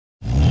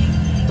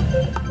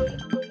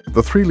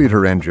The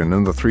 3-liter engine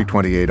in the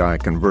 328i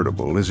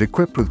convertible is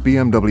equipped with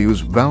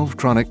BMW's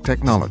Valvetronic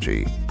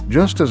technology.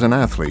 Just as an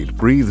athlete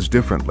breathes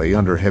differently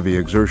under heavy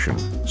exertion,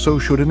 so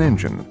should an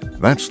engine.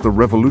 That's the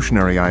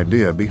revolutionary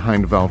idea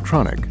behind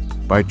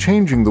Valvetronic. By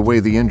changing the way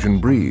the engine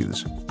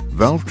breathes,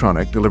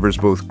 Valvetronic delivers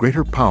both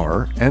greater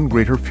power and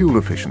greater fuel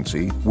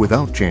efficiency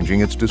without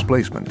changing its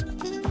displacement.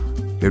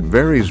 It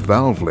varies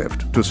valve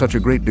lift to such a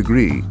great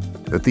degree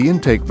that the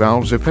intake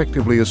valves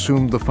effectively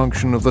assume the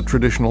function of the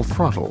traditional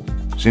throttle.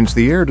 Since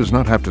the air does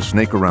not have to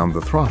snake around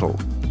the throttle,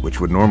 which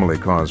would normally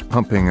cause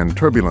pumping and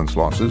turbulence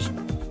losses,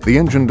 the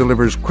engine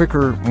delivers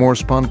quicker, more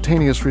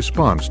spontaneous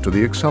response to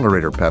the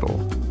accelerator pedal,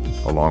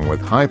 along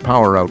with high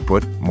power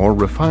output, more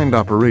refined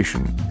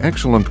operation,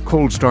 excellent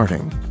cold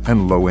starting,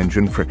 and low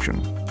engine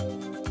friction.